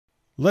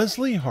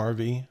Leslie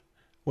Harvey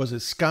was a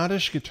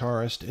Scottish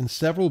guitarist in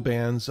several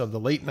bands of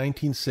the late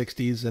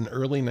 1960s and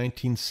early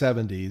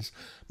 1970s,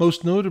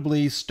 most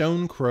notably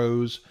Stone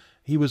Crows.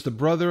 He was the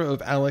brother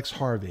of Alex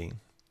Harvey.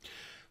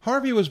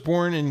 Harvey was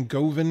born in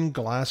Govan,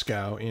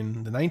 Glasgow.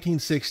 In the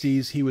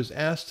 1960s, he was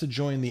asked to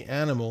join the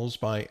Animals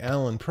by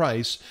Alan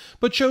Price,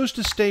 but chose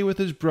to stay with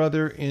his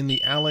brother in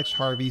the Alex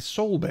Harvey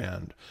Soul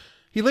Band.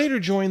 He later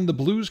joined the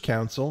Blues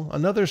Council,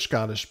 another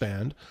Scottish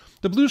band.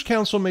 The Blues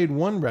Council made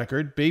one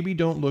record, Baby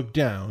Don't Look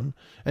Down,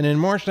 and in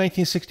March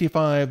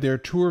 1965 their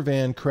tour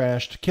van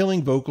crashed,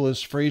 killing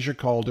vocalist Fraser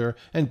Calder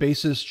and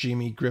bassist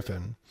James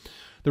Giffen.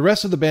 The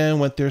rest of the band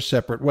went their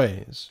separate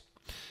ways.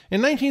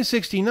 In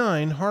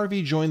 1969,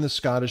 Harvey joined the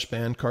Scottish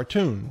band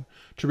Cartoone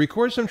to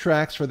record some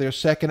tracks for their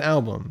second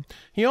album.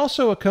 He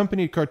also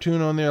accompanied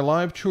Cartoone on their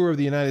live tour of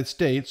the United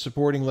States,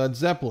 supporting Led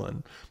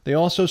Zeppelin. They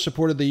also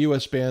supported the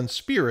U.S. band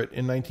Spirit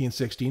in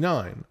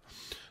 1969.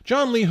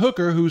 John Lee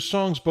Hooker, whose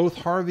songs both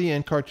Harvey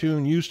and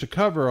Cartoone used to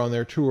cover on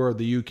their tour of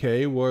the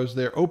UK, was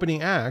their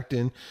opening act.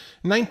 In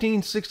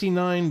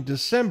 1969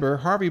 December,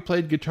 Harvey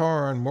played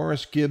guitar on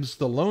Maurice Gibb's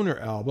The Loner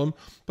album,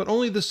 but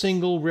only the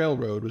single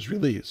Railroad was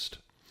released.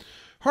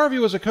 Harvey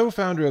was a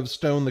co-founder of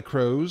Stone the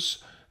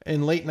Crows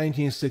in late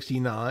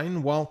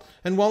 1969, while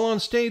on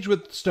stage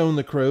with Stone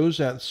the Crows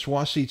at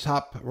Swansea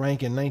Top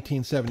Rank in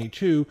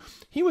 1972,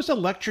 he was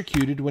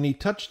electrocuted when he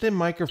touched a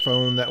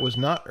microphone that was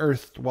not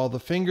earthed while the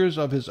fingers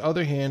of his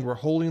other hand were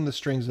holding the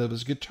strings of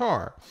his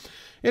guitar.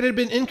 It had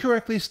been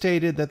incorrectly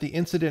stated that the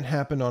incident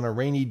happened on a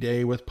rainy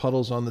day with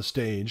puddles on the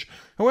stage.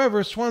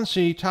 However,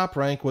 Swansea Top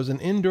Rank was an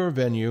indoor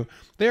venue,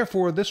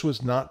 therefore this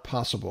was not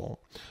possible.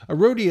 A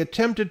roadie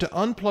attempted to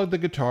unplug the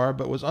guitar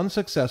but was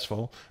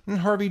unsuccessful, and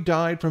Harvey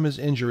died from his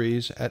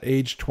injuries at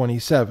age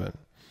 27.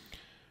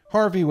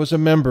 Harvey was a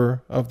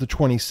member of the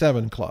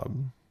 27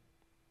 Club.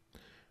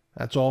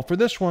 That's all for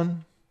this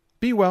one.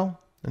 Be well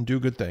and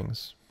do good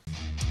things.